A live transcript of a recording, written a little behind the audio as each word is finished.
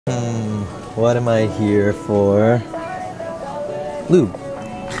What am I here for? Lube.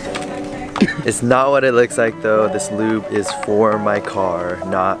 It's not what it looks like though. This lube is for my car,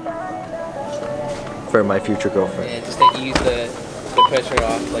 not for my future girlfriend. Yeah, just to ease the pressure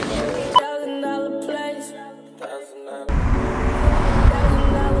off like that.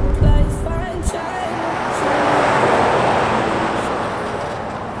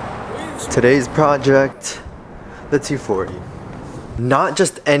 Today's project, the 240. Not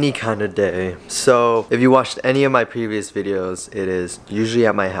just any kind of day. So if you watched any of my previous videos, it is usually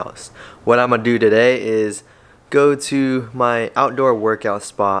at my house. What I'm gonna do today is go to my outdoor workout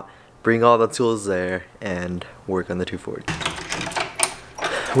spot, bring all the tools there, and work on the 240.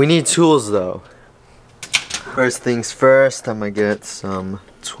 We need tools though. First things first, I'm gonna get some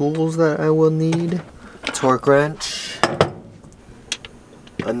tools that I will need. Torque wrench,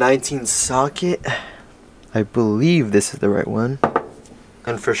 a 19 socket. I believe this is the right one.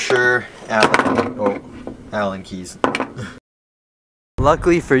 And for sure, Allen keys.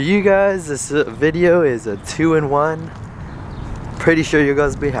 Luckily for you guys, this video is a 2-in-1. Pretty sure you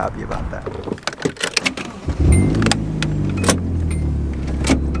guys will be happy about that.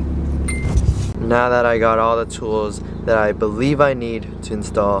 Now that I got all the tools that I believe I need to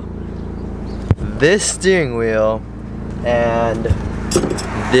install this steering wheel and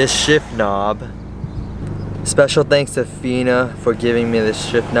this shift knob. Special thanks to Fina for giving me this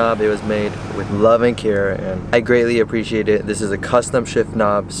shift knob. It was made with love and care and I greatly appreciate it. This is a custom shift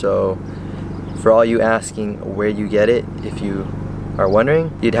knob, so for all you asking where you get it, if you are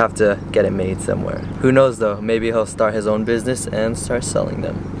wondering, you'd have to get it made somewhere. Who knows though, maybe he'll start his own business and start selling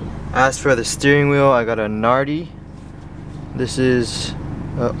them. As for the steering wheel, I got a Nardi. This is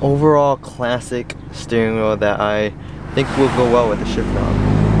an overall classic steering wheel that I think will go well with the shift knob.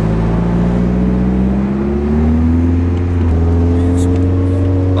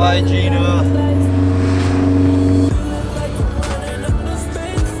 Bye, Gina.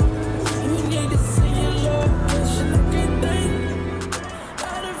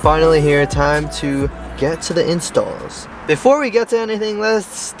 Finally here, time to get to the installs. Before we get to anything,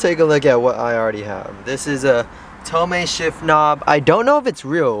 let's take a look at what I already have. This is a Tomei shift knob. I don't know if it's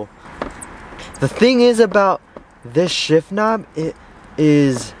real. The thing is about this shift knob, it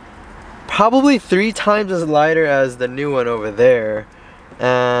is probably 3 times as lighter as the new one over there.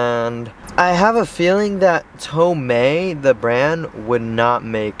 And I have a feeling that Tomei, the brand, would not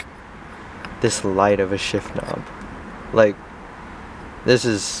make this light of a shift knob. Like, this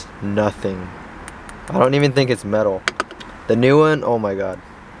is nothing. I don't even think it's metal. The new one, oh my god,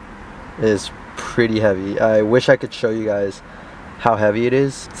 is pretty heavy. I wish I could show you guys how heavy it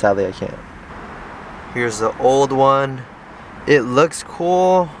is. Sadly, I can't. Here's the old one. It looks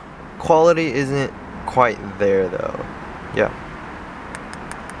cool. Quality isn't quite there though. Yeah.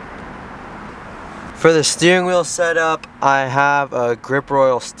 For the steering wheel setup, I have a Grip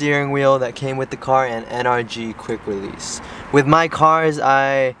Royal steering wheel that came with the car and NRG quick release. With my cars,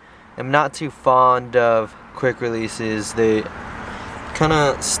 I am not too fond of quick releases. They kind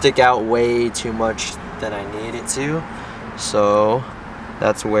of stick out way too much than I need it to. So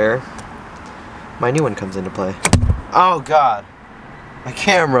that's where my new one comes into play. Oh god, my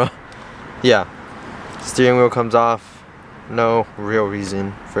camera. Yeah, steering wheel comes off. No real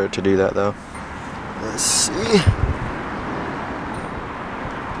reason for it to do that though. Let's see.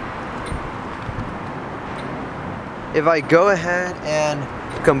 If I go ahead and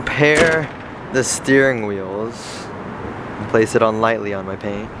compare the steering wheels and place it on lightly on my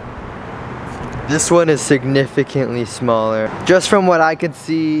paint, this one is significantly smaller. Just from what I could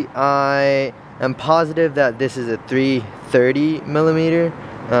see, I am positive that this is a 330 millimeter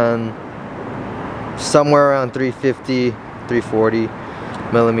and somewhere around 350, 340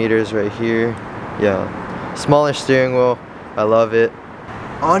 millimeters right here. Yeah, smaller steering wheel. I love it.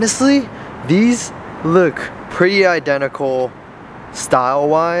 Honestly, these look pretty identical style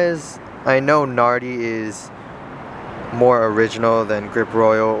wise. I know Nardi is more original than Grip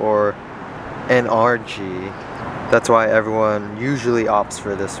Royal or NRG. That's why everyone usually opts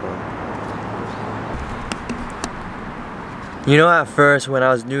for this one. You know, at first when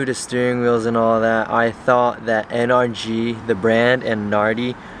I was new to steering wheels and all that, I thought that NRG, the brand, and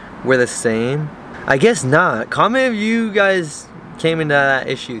Nardi were the same. I guess not. Comment if you guys came into that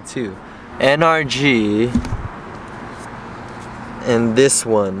issue too. NRG and this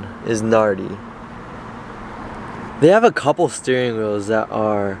one is Nardi. They have a couple steering wheels that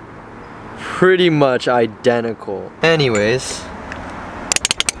are pretty much identical. Anyways,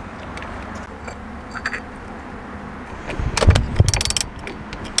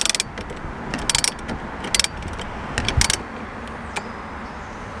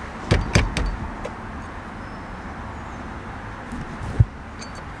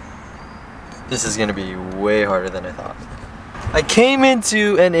 This is gonna be way harder than I thought. I came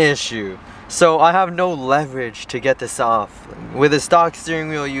into an issue. So I have no leverage to get this off. With a stock steering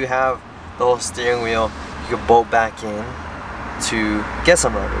wheel, you have the whole steering wheel. You can bolt back in to get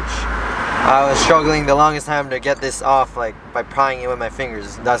some leverage. I was struggling the longest time to get this off, like by prying it with my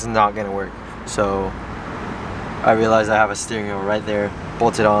fingers. That's not gonna work. So I realized I have a steering wheel right there.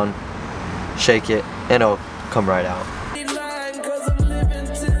 Bolt it on, shake it, and it'll come right out.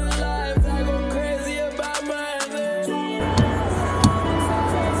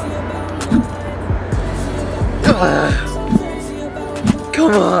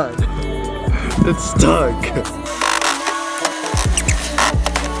 Come on! It's stuck!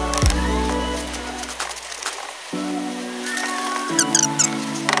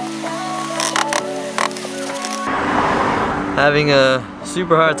 Having a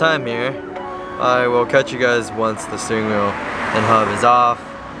super hard time here. I will catch you guys once the steering wheel and hub is off.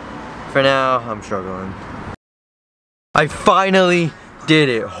 For now, I'm struggling. I finally did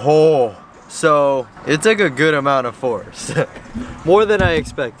it whole. So it took a good amount of force. More than I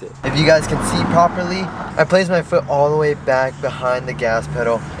expected. If you guys can see properly, I placed my foot all the way back behind the gas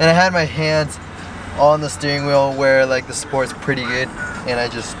pedal and I had my hands on the steering wheel where like the support's pretty good, and I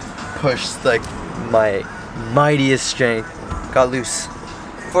just pushed like my mightiest strength. Got loose.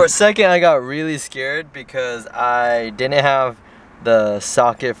 For a second I got really scared because I didn't have the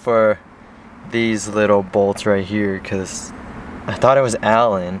socket for these little bolts right here because I thought it was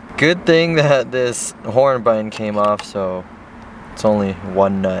Allen. Good thing that this horn button came off, so it's only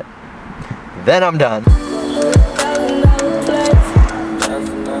one nut. Then I'm done.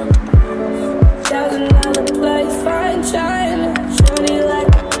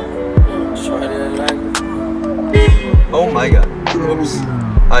 Oh my god. Oops.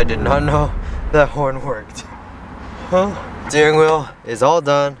 I did not know that horn worked. Huh? Steering wheel is all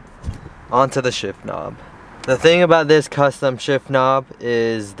done. Onto the shift knob. The thing about this custom shift knob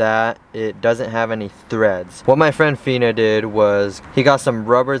is that it doesn't have any threads. What my friend Fina did was he got some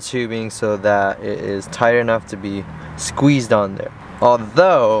rubber tubing so that it is tight enough to be squeezed on there.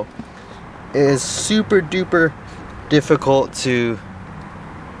 Although it is super duper difficult to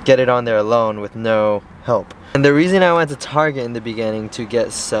get it on there alone with no help. And the reason I went to Target in the beginning to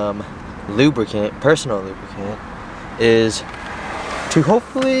get some lubricant, personal lubricant, is to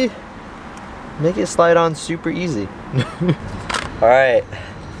hopefully make it slide on super easy. Alright,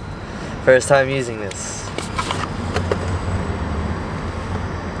 first time using this.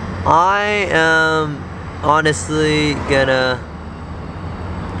 I am honestly gonna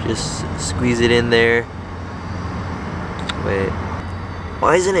just squeeze it in there. Wait,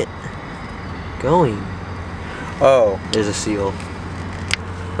 why isn't it going? Oh, there's a seal.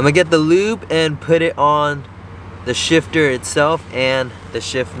 I'm gonna get the lube and put it on the shifter itself and the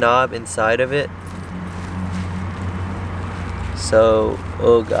shift knob inside of it. So,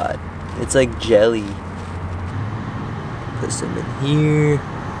 oh god, it's like jelly. Put some in here.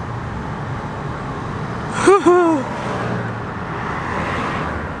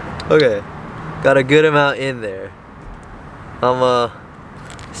 Okay, got a good amount in there. I'm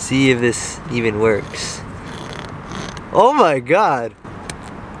see if this even works. Oh my god!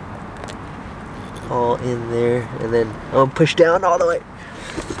 All in there, and then I'm gonna push down all the way.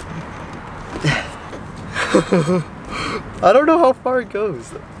 I don't know how far it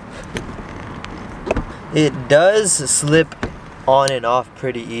goes. It does slip on and off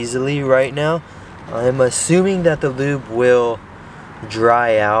pretty easily right now. I'm assuming that the lube will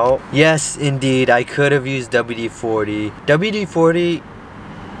dry out. Yes, indeed, I could have used WD-40. WD-40,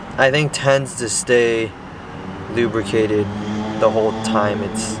 I think, tends to stay lubricated the whole time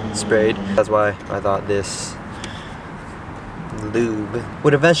it's sprayed. That's why I thought this lube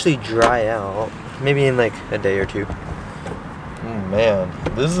would eventually dry out, maybe in like a day or two. Oh man,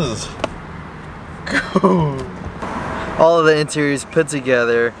 this is cool. All of the interiors put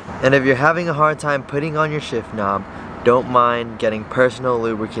together, and if you're having a hard time putting on your shift knob, don't mind getting personal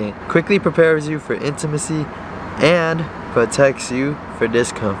lubricant. Quickly prepares you for intimacy and protects you for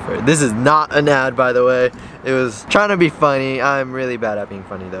discomfort. This is not an ad, by the way. It was trying to be funny. I'm really bad at being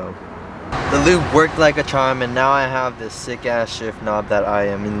funny though. The lube worked like a charm, and now I have this sick ass shift knob that I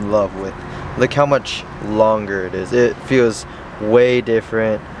am in love with. Look how much longer it is. It feels way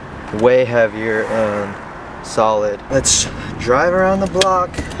different, way heavier and solid. Let's drive around the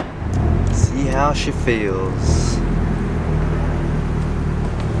block, see how she feels.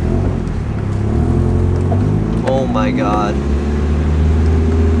 Oh my god.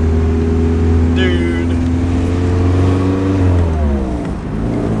 Dude.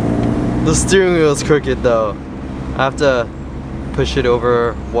 The steering wheel is crooked though. I have to push it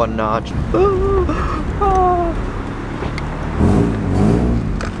over one notch.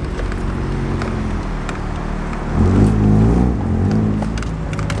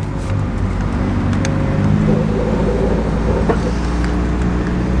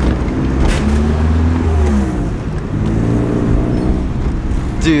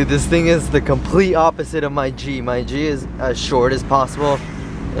 Dude, this thing is the complete opposite of my G. My G is as short as possible,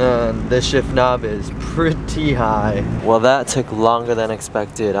 and the shift knob is pretty high. Well, that took longer than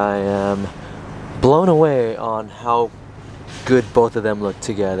expected. I am blown away on how good both of them look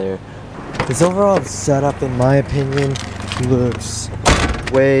together. This overall setup, in my opinion, looks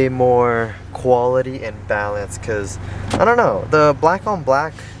way more quality and balanced, because I don't know, the black on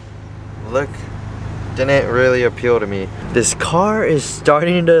black look didn't really appeal to me. This car is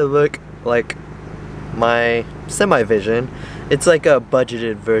starting to look like my semi-vision. It's like a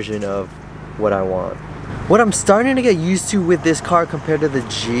budgeted version of what I want. What I'm starting to get used to with this car compared to the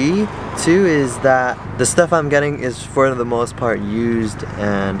G too is that the stuff I'm getting is for the most part used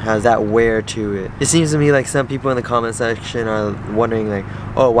and has that wear to it. It seems to me like some people in the comment section are wondering like,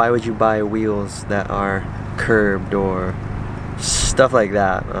 oh, why would you buy wheels that are curbed or stuff like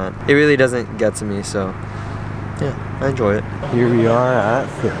that. It really doesn't get to me, so yeah, I enjoy it. Here we are at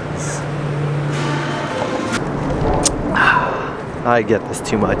Phil's. I get this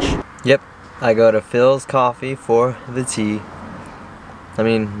too much. Yep, I go to Phil's Coffee for the tea. I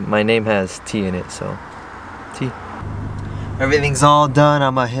mean, my name has tea in it, so tea. Everything's all done.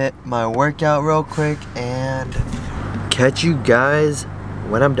 I'm gonna hit my workout real quick and catch you guys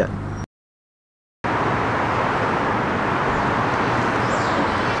when I'm done.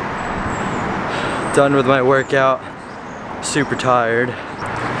 Done with my workout, super tired.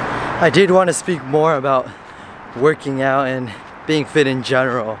 I did want to speak more about working out and being fit in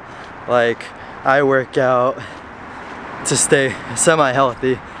general. Like, I work out to stay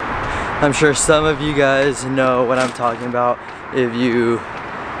semi-healthy. I'm sure some of you guys know what I'm talking about if you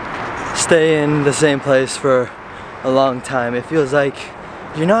stay in the same place for a long time. It feels like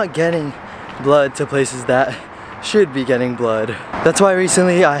you're not getting blood to places that should be getting blood. That's why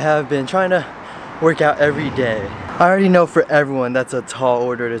recently I have been trying to work out every day. I already know for everyone that's a tall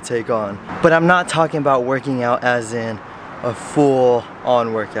order to take on, but I'm not talking about working out as in a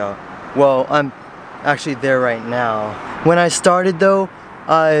full-on workout. Well, I'm actually there right now. When I started though,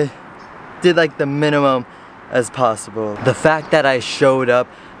 I did like the minimum as possible. The fact that I showed up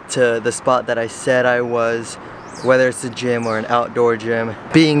to the spot that I said I was, whether it's a gym or an outdoor gym,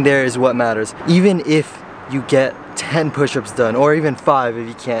 being there is what matters. Even if you get 10 push-ups done, or even 5 if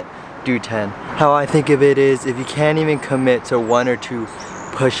you can't do 10. How I think of it is, if you can't even commit to 1 or 2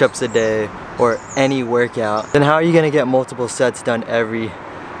 push-ups a day or any workout, then how are you gonna get multiple sets done every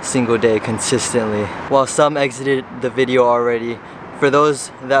single day consistently? While some exited the video already, for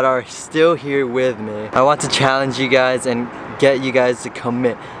those that are still here with me, I want to challenge you guys and get you guys to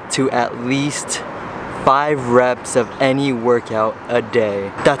commit to at least 5 reps of any workout a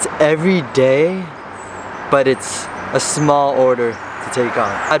day. That's every day, but it's a small order to take on.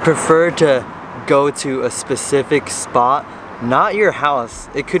 I'd prefer to go to a specific spot, not your house.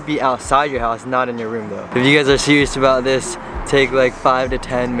 It could be outside your house, not in your room though. If you guys are serious about this, take like 5 to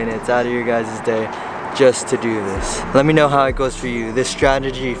 10 minutes out of your guys' day just to do this. Let me know how it goes for you. This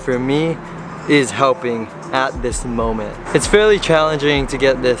strategy for me is helping at this moment. It's fairly challenging to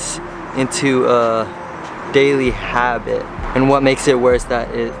get this into a daily habit, and what makes it worse that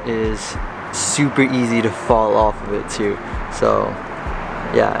it is super easy to fall off of it too. So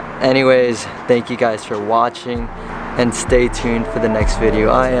yeah, anyways, thank you guys for watching and stay tuned for the next video.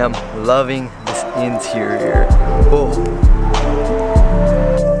 I am loving this interior. Oh.